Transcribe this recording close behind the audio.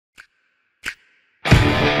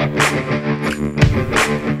Well,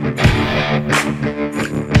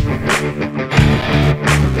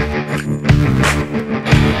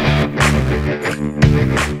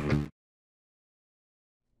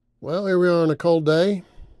 here we are on a cold day,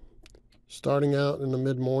 starting out in the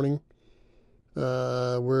mid-morning.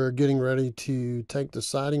 We're getting ready to take the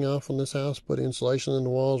siding off on this house, put insulation in the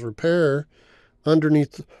walls, repair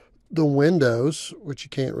underneath the windows, which you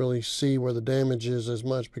can't really see where the damage is as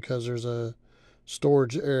much because there's a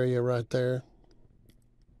storage area right there.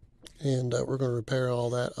 And we're going to repair all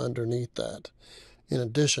that underneath that, in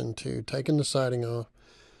addition to taking the siding off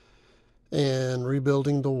and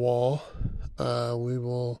rebuilding the wall. We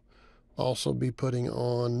will also be putting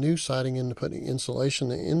on new siding and putting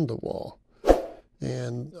insulation in the wall.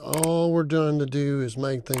 And all we're trying to do is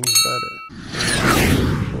make things better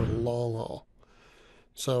for the long haul.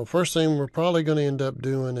 So first thing we're probably going to end up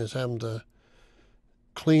doing is having to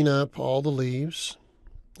clean up all the leaves,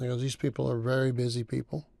 because these people are very busy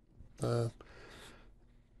people.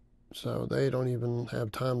 So they don't even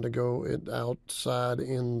have time to go outside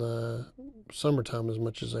in the summertime as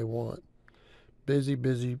much as they want. Busy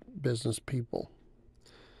business people.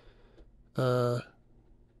 So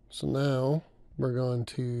now we're going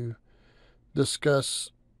to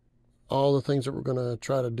discuss all the things that we're going to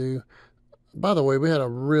try to do. By the way, we had a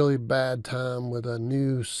really bad time with a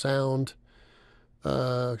new sound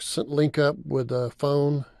link up with the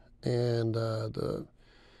phone, and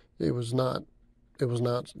it was not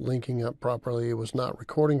linking up properly. It was not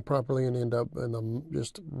recording properly, and ended up in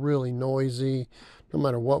just really noisy. No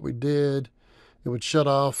matter what we did, it would shut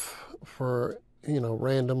off for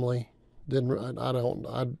randomly.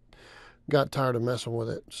 I got tired of messing with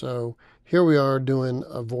it. So here we are doing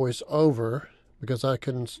a voice over because I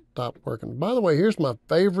couldn't stop working. By the way, here's my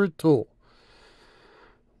favorite tool.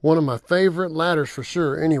 One of my favorite ladders for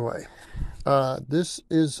sure. Anyway, this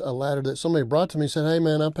is a ladder that somebody brought to me and said, "Hey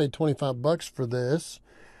man, I paid $25 for this.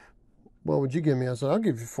 What would you give me?" I said, "I'll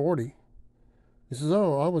give you 40." He says,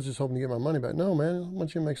 "Oh, I was just hoping to get my money back." "No, man, I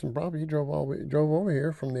want you to make some profit. You drove over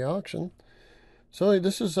here from the auction." So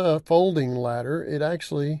this is a folding ladder. It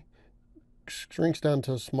actually shrinks down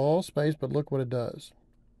to a small space, but look what it does.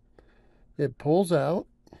 It pulls out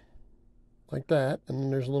like that, and then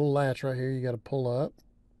there's a little latch right here you got to pull up.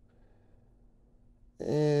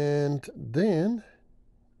 And then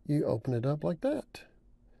you open it up like that.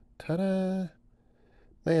 Ta-da!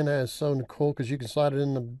 Man, that is so cool because you can slide it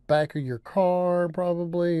in the back of your car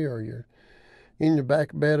probably, or in your back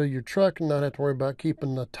bed of your truck and not have to worry about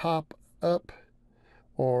keeping the top up,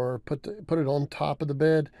 or put it on top of the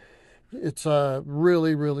bed. It's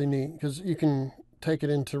really, really neat because you can take it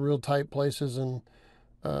into real tight places and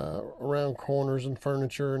around corners and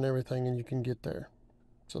furniture and everything, and you can get there.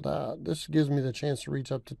 So this gives me the chance to reach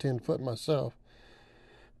up to 10 foot myself,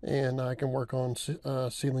 and I can work on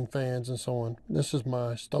ceiling fans and so on. This is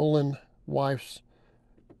my stolen wife's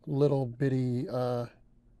little bitty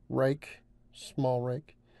rake, small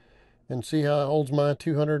rake. And see how it holds my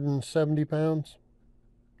 270 pounds?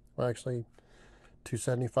 Well, actually,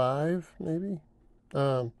 275 maybe.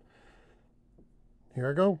 Here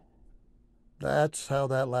I go. That's how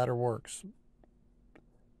that ladder works.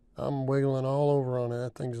 I'm wiggling all over on it.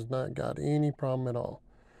 That thing's not got any problem at all.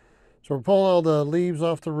 So we're pulling all the leaves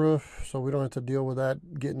off the roof so we don't have to deal with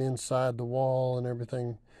that getting inside the wall and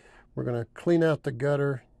everything. We're going to clean out the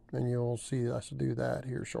gutter, and you'll see us do that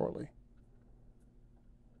here shortly.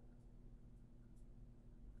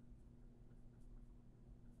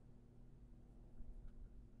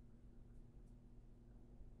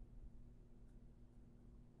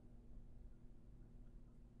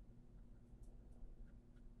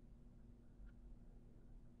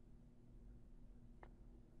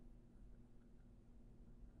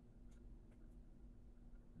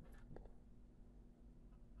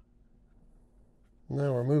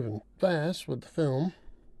 Now we're moving fast with the film,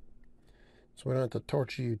 so we don't have to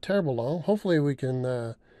torture you terrible long. Hopefully we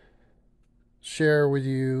can share with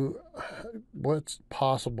you what's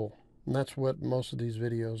possible. And that's what most of these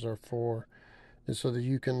videos are for, is so that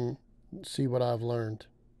you can see what I've learned.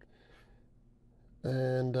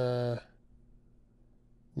 And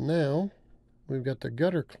now we've got the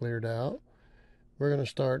gutter cleared out. We're going to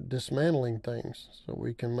start dismantling things so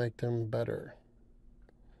we can make them better.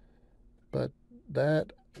 But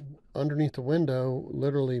that underneath the window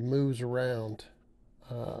literally moves around.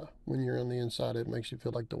 When you're on the inside, it makes you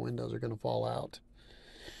feel like the windows are going to fall out.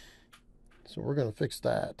 So we're going to fix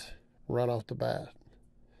that right off the bat.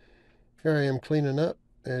 Here I am cleaning up,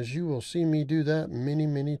 as you will see me do that many,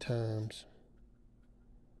 many times.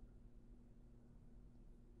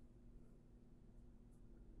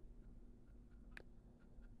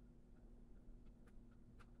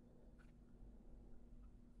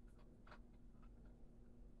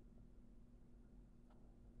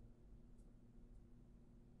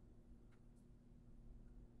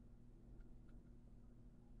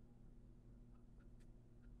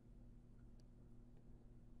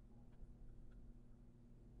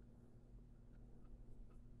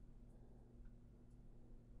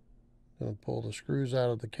 going to pull the screws out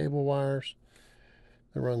of the cable wires.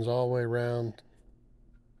 It runs all the way around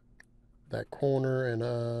that corner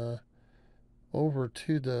and over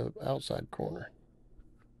to the outside corner.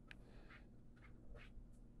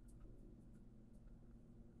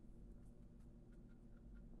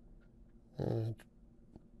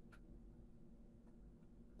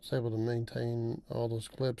 It's able to maintain all those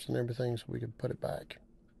clips and everything so we can put it back.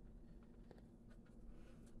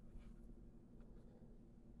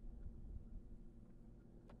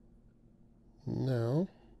 Now,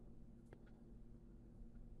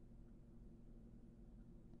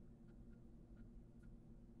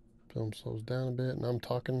 film slows down a bit, and I'm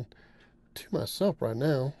talking to myself right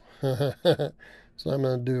now. So I'm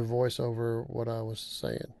going to do a voice over what I was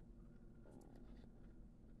saying.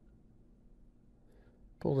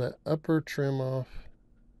 Pull that upper trim off.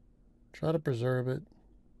 Try to preserve it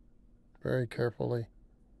very carefully.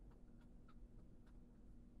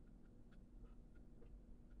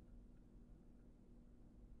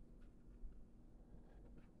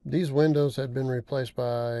 These windows had been replaced by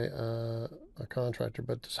a contractor,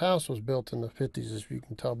 but this house was built in the 50s, as you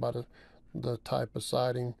can tell by the type of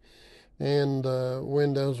siding. And the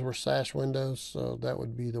windows were sash windows, so that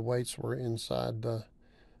would be the weights were inside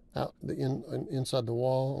inside the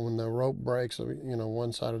wall. And when the rope breaks,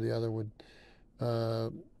 one side or the other would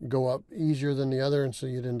go up easier than the other, and so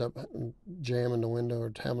you'd end up jamming the window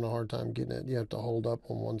or having a hard time getting it. You have to hold up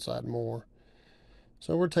on one side more.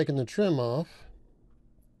 So we're taking the trim off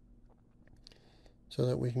so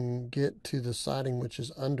that we can get to the siding which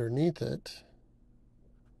is underneath it.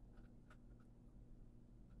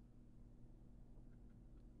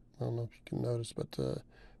 I don't know if you can notice, but the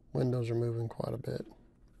windows are moving quite a bit.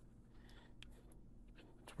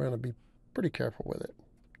 So we're going to be pretty careful with it.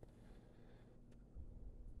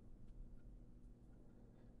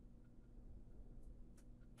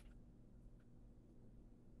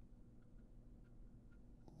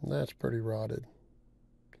 And that's pretty rotted.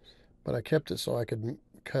 But I kept it so I could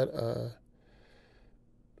cut a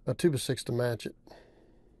 2x6 to match it.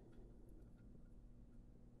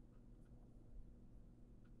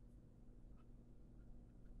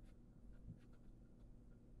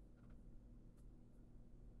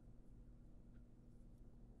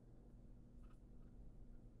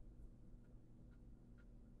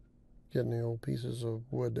 Getting the old pieces of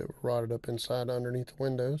wood that were rotted up inside underneath the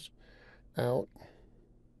windows out.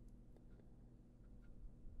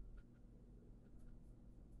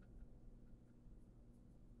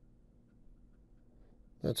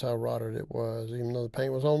 That's how rotted it was. Even though the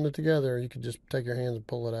paint was holding it together, you could just take your hands and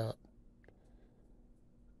pull it out.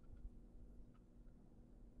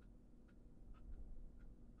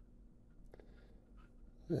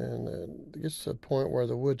 And it gets to a point where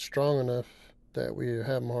the wood's strong enough that we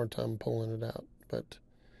have a hard time pulling it out. But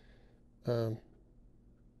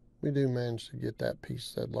we do manage to get that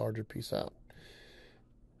larger piece out.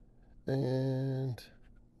 And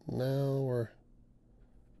now we're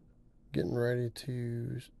getting ready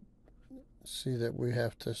to see that we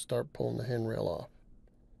have to start pulling the handrail off.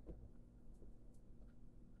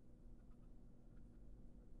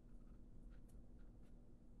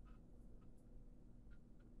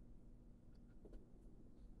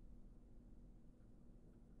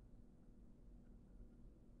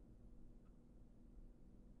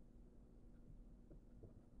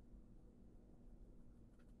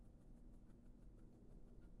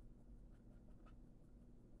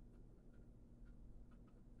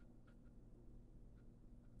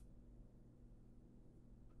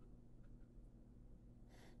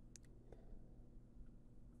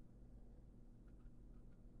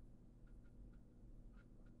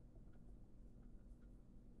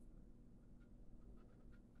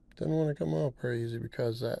 Doesn't want to come off very easy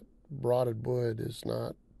because that rotted wood is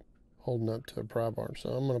not holding up to a pry bar. So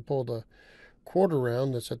I'm going to pull the quarter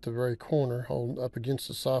round that's at the very corner, holding up against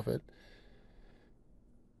the soffit,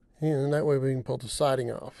 and that way we can pull the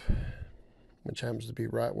siding off, which happens to be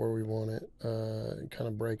right where we want it. It kind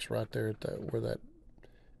of breaks right there at where that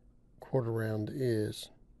quarter round is.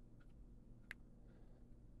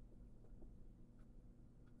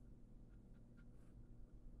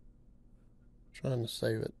 Trying to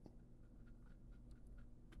save it.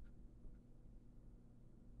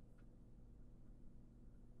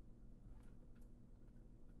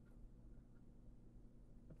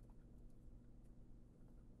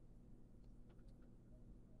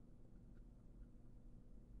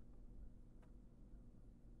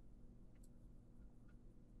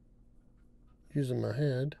 Using my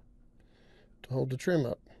head to hold the trim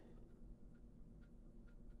up.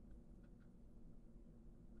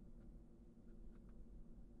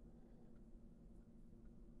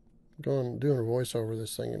 doing a voiceover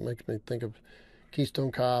this thing, it makes me think of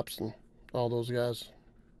Keystone Cops and all those guys.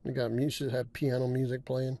 You got should have piano music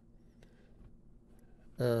playing.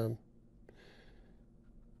 Now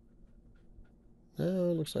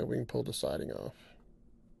it looks like we can pull the siding off.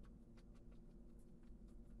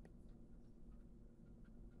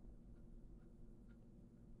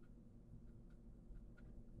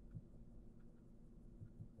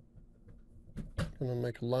 I'm going to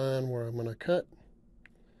make a line where I'm going to cut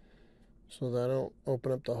so that I don't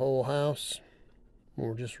open up the whole house.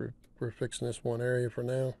 We're fixing this one area for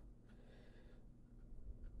now.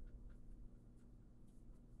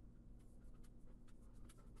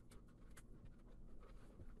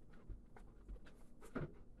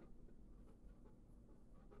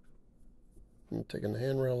 I'm taking the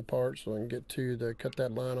handrail apart so I can get to cut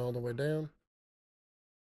that line all the way down.